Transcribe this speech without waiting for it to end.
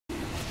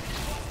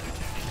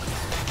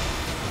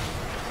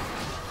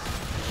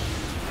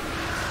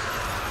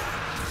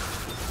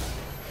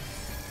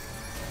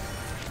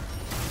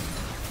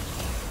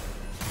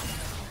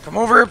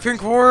Come over here,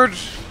 Pink Ward!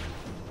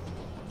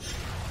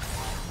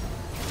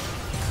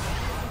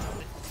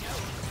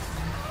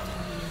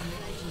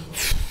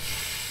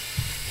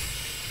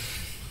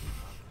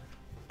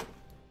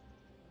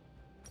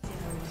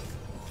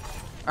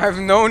 I've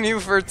known you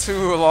for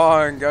too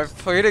long. I've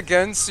played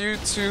against you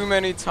too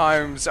many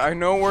times. I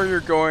know where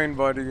you're going,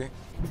 buddy.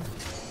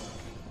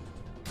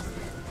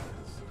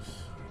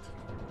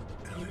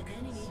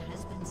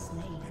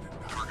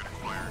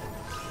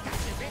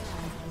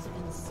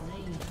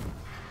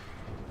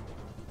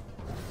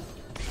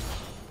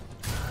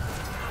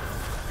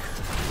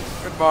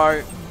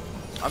 Goodbye.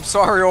 I'm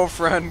sorry, old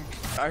friend.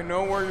 I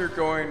know where you're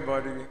going,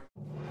 buddy.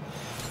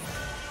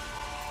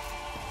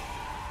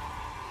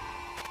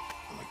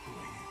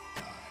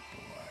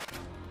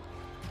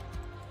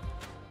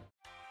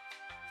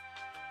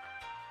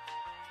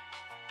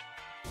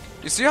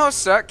 You see how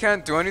Set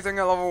can't do anything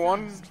at level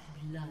 1?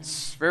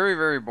 It's very,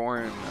 very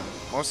boring.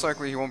 Most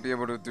likely he won't be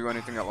able to do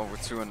anything at level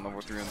 2 and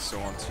level 3 and so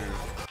on too.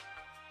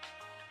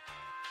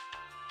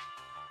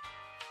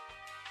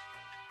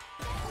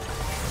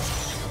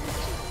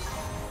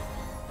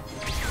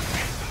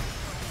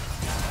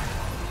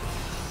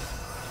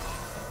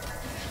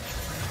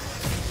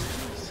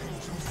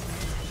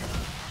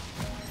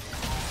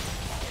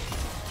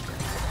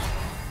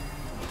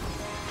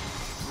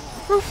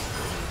 Woo.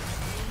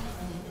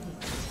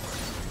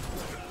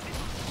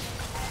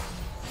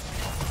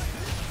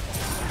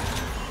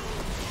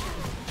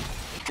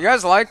 You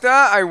guys like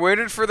that? I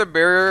waited for the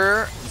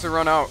barrier to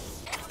run out.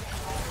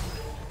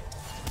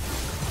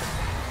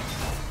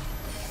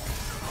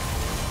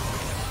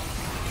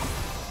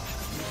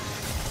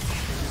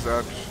 She's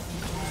dead.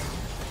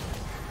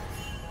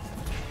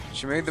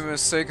 She made the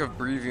mistake of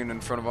breathing in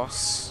front of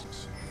us.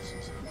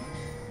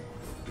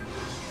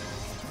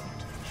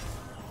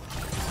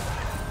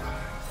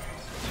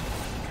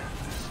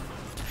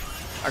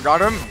 I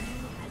got him.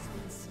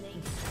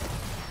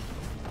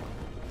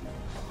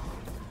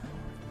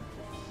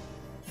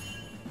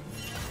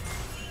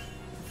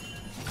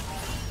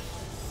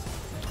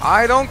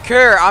 I don't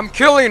care. I'm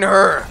killing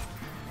her.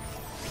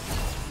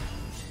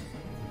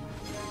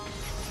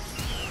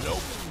 Nope.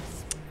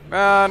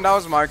 Man, that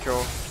was my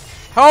kill.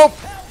 Help!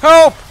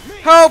 Help!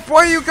 Help!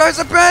 Why are you guys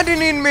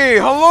abandoning me?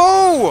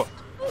 Hello?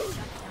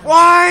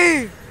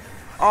 Why?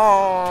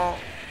 Oh,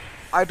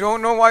 I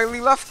don't know why Lee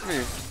left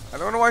me. I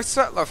don't know why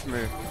Set left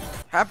me.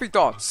 Happy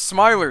thoughts.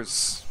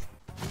 Smilers.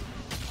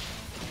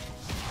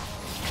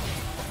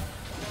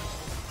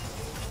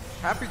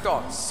 Happy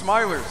thoughts.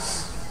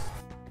 Smilers.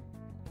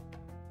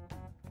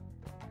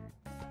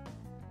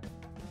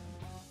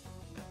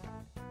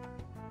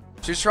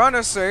 She's trying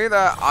to say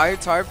that I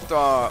typed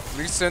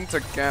Lee Sin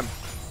to Gemp.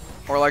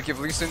 Or like if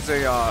Lee Sin's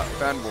a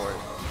fanboy.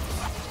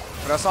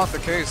 But that's not the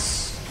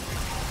case.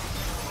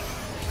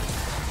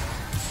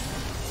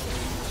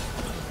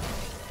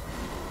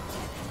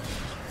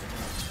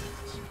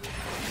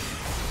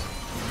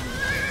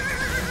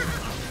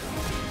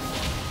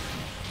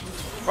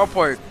 Well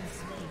played.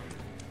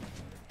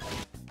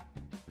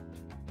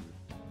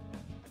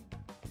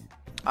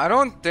 I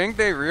don't think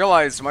they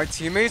realize my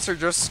teammates are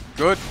just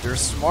good. They're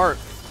smart.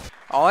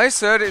 All I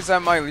said is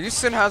that my Lee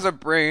Sin has a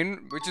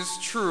brain, which is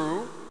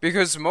true,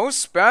 because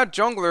most bad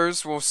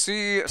junglers will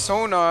see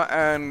Sona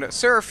and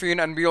Seraphine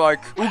and be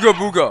like, Ooga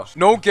booga.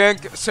 No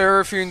gank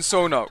Seraphine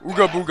Sona.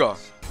 Ooga booga.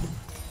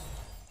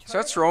 So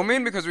that's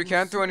roaming because we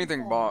can't do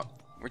anything bot,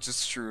 which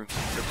is true.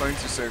 They're playing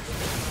too safe.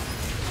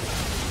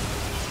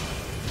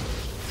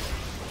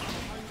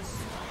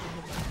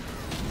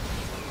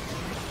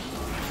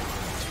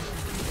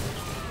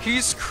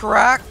 He's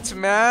cracked,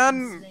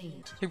 man.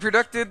 He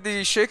predicted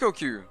the Shaco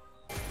Q.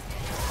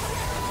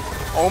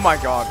 Oh my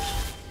god.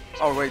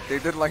 Oh wait, they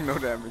did like no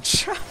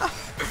damage.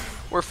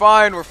 We're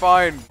fine, we're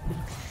fine.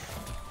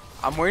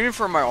 I'm waiting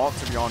for my ult,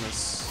 to be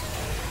honest.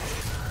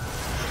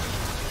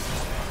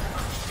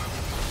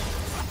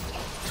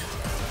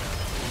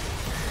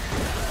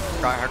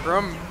 Got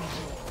Hecarim.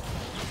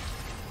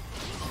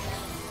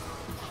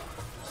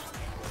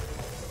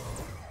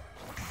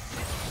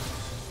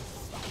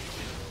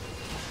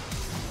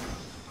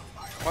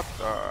 What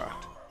the?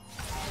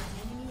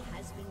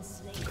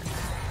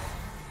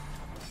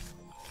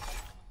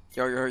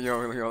 Yo,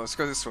 let's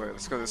go this way,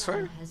 let's go this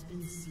way.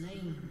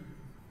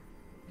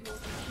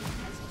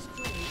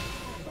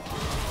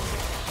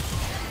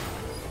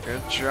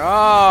 Good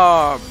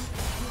job!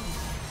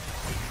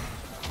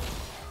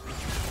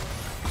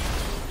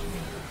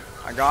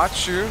 I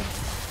got you.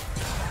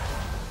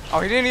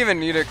 Oh, he didn't even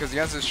need it because he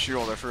has his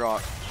shield, I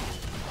forgot.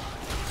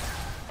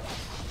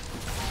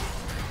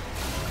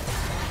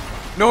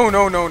 No,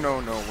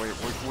 wait,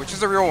 which is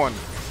the real one?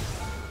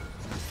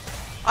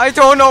 I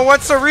don't know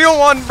what's the real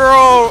one,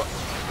 bro!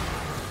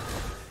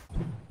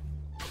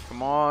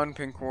 Come on,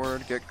 Pink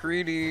Ward, get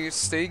greedy,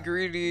 stay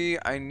greedy.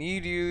 I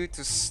need you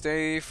to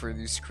stay for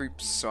these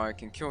creeps so I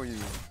can kill you.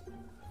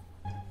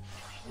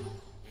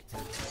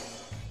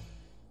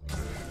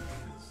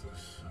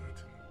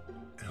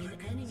 An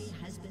enemy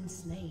has been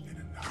slain.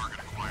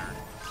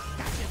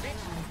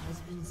 Has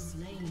been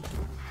slain.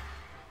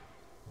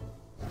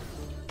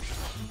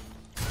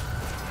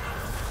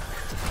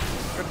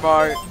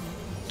 Drive-by.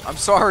 I'm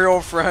sorry,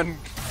 old friend.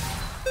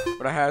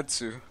 But I had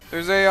to.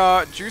 There's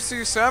a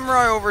juicy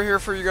samurai over here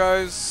for you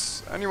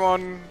guys.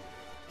 Anyone?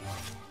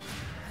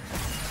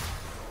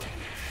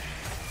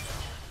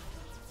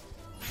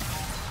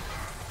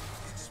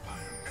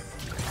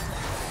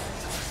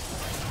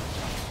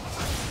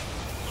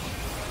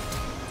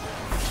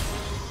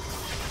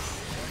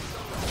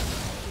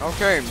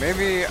 Okay,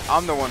 maybe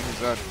I'm the one who's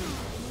dead.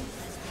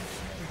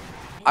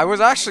 I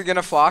was actually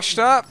gonna flash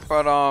that,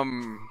 but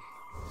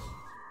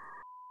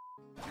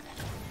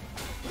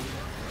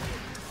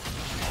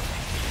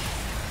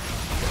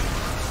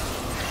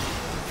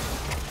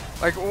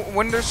like,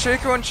 when there's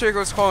Shaco and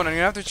Shaco's clone, and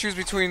you have to choose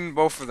between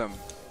both of them.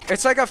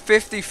 It's like a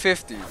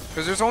 50-50,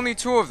 because there's only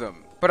 2 of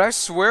them. But I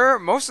swear,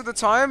 most of the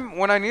time,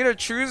 when I need to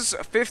choose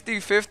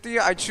 50-50,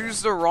 I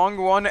choose the wrong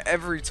one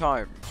every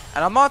time.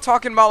 And I'm not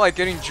talking about, like,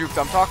 getting juked.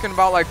 I'm talking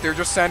about, like, they're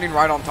just standing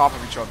right on top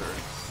of each other.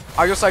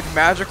 I just, like,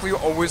 magically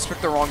always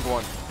pick the wrong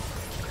one.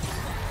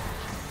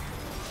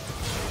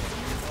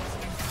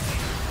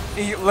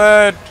 Eat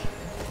lead!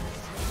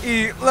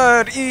 Eat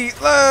lead! Eat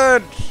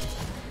lead!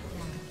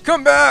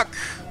 Come back!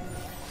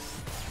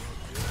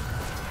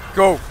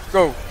 Go!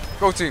 Go!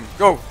 Go team!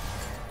 Go!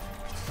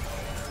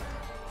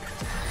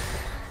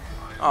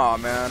 Aw,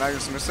 man, I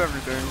just missed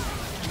everything.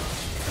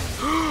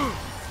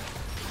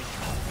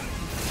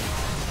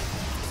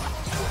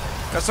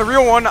 That's a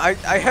real one. I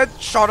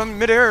headshot him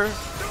midair.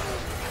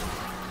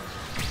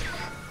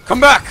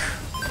 Come back!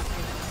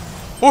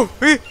 Oh,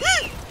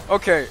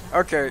 okay,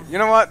 okay. You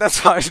know what? That's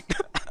fine.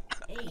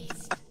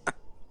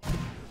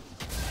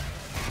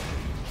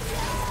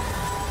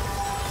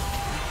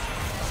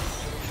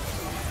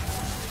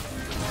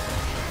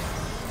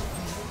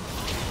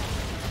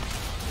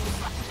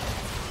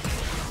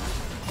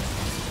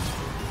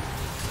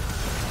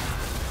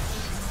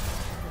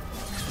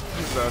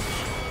 He's dead.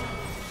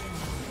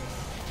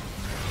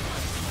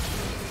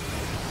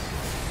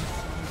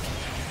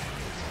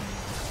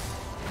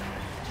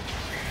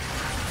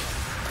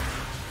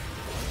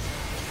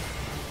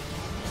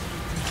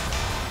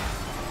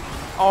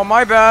 Oh,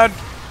 my bad.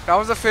 That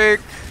was a fake.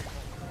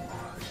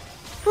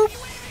 Boop.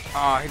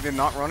 Ah, he did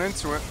not run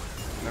into it.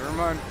 Never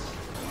mind.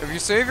 If you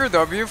save your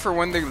W for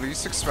when they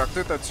least expect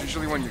it, that's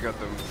usually when you get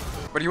them.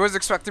 But he was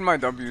expecting my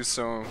W,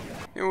 so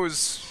he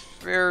was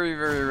very,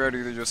 very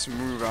ready to just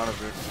move out of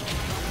it.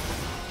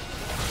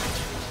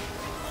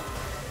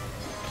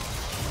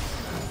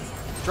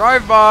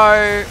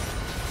 Drive-by!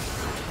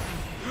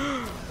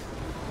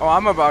 Oh,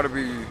 I'm about to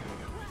be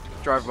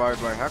drive-by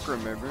by Hacker,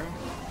 maybe.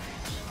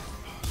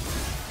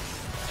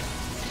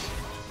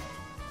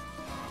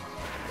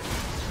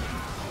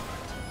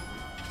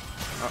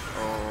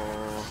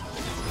 Uh-oh.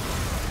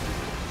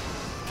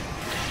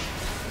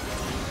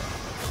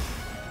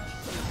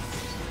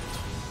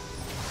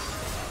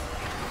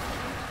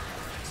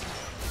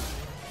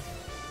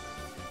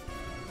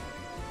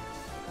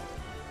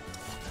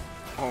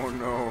 Oh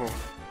no.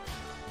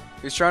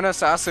 He's trying to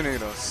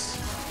assassinate us.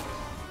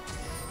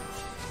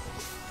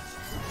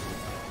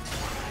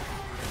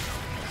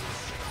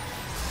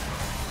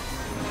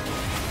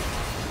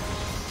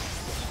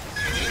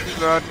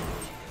 God.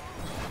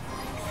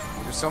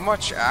 There's so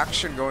much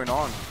action going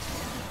on.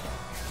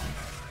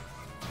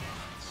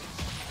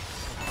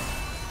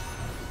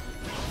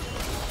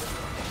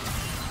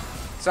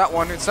 It's that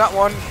one, it's that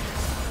one.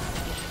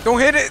 Don't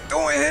hit it,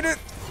 don't hit it.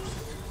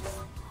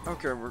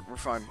 Okay, we're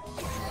fine.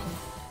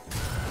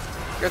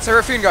 Get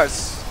Seraphine,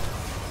 guys.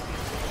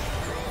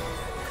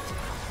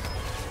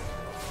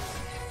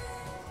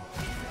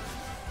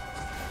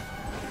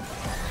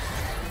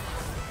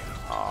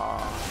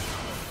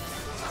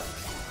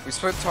 We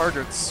split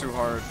targets too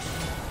hard.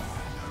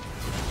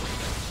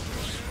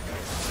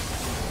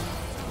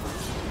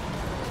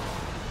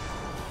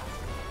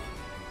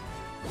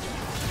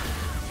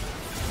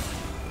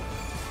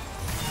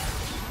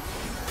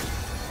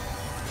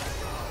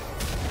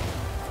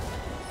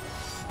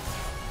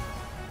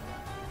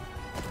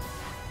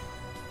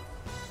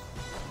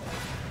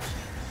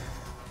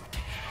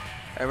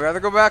 Hey, we have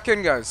to go back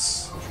in,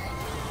 guys.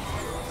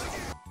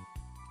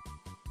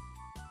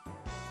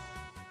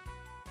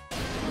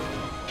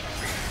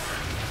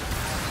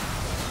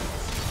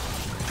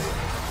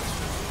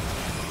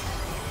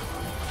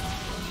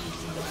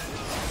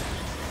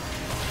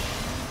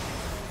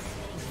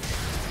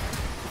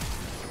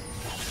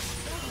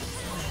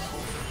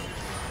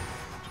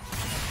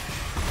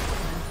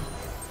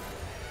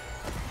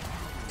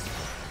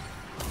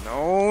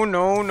 No,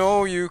 no,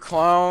 no, you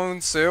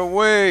clown. Stay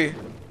away.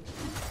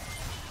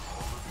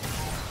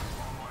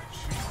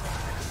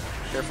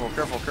 Careful,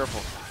 careful,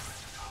 careful.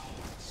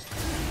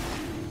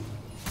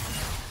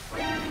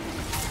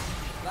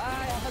 Bye,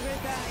 have a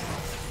great time.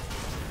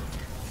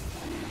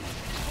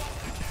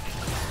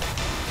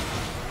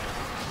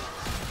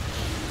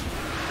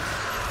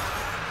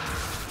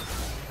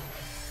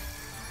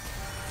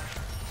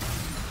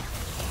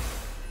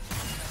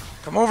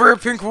 Come over here,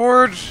 Pink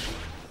Ward.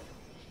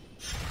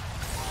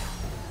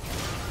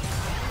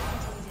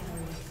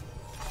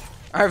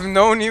 I've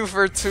known you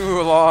for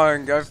too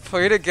long. I've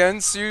played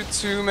against you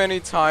too many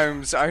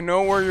times. I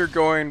know where you're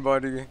going,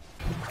 buddy.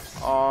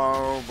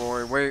 Oh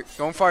boy, wait.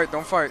 Don't fight,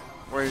 don't fight.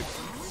 Wait.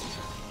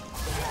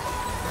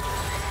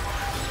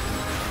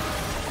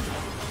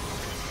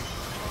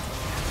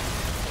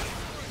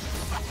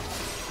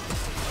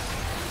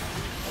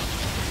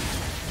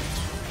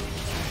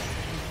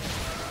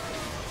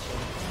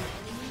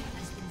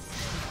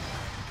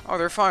 Oh,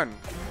 they're fine.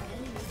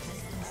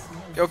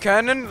 Yo,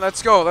 Cannon,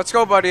 let's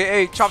go, buddy.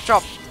 Hey, chop,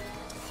 chop.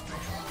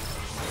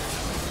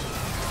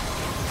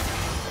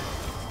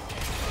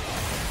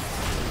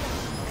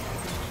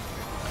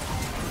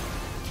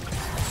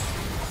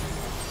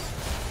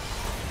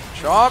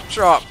 Chop,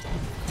 chop.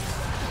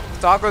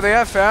 Taco, they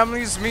have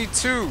families? Me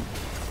too.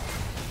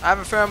 I have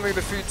a family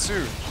to feed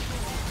too.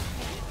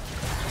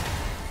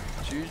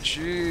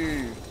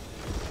 GG.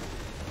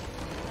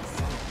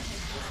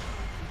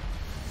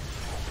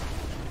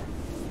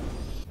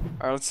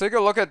 Alright, let's take a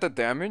look at the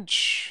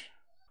damage.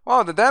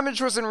 Wow, the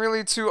damage wasn't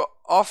really too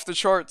off the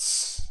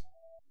charts.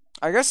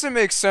 I guess it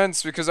makes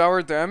sense because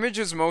our damage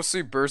is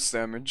mostly burst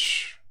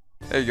damage.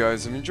 Hey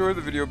guys, if you enjoyed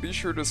the video, be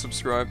sure to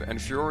subscribe, and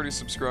if you're already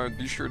subscribed,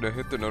 be sure to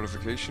hit the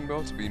notification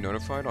bell to be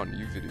notified on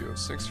new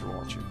videos. Thanks for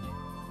watching.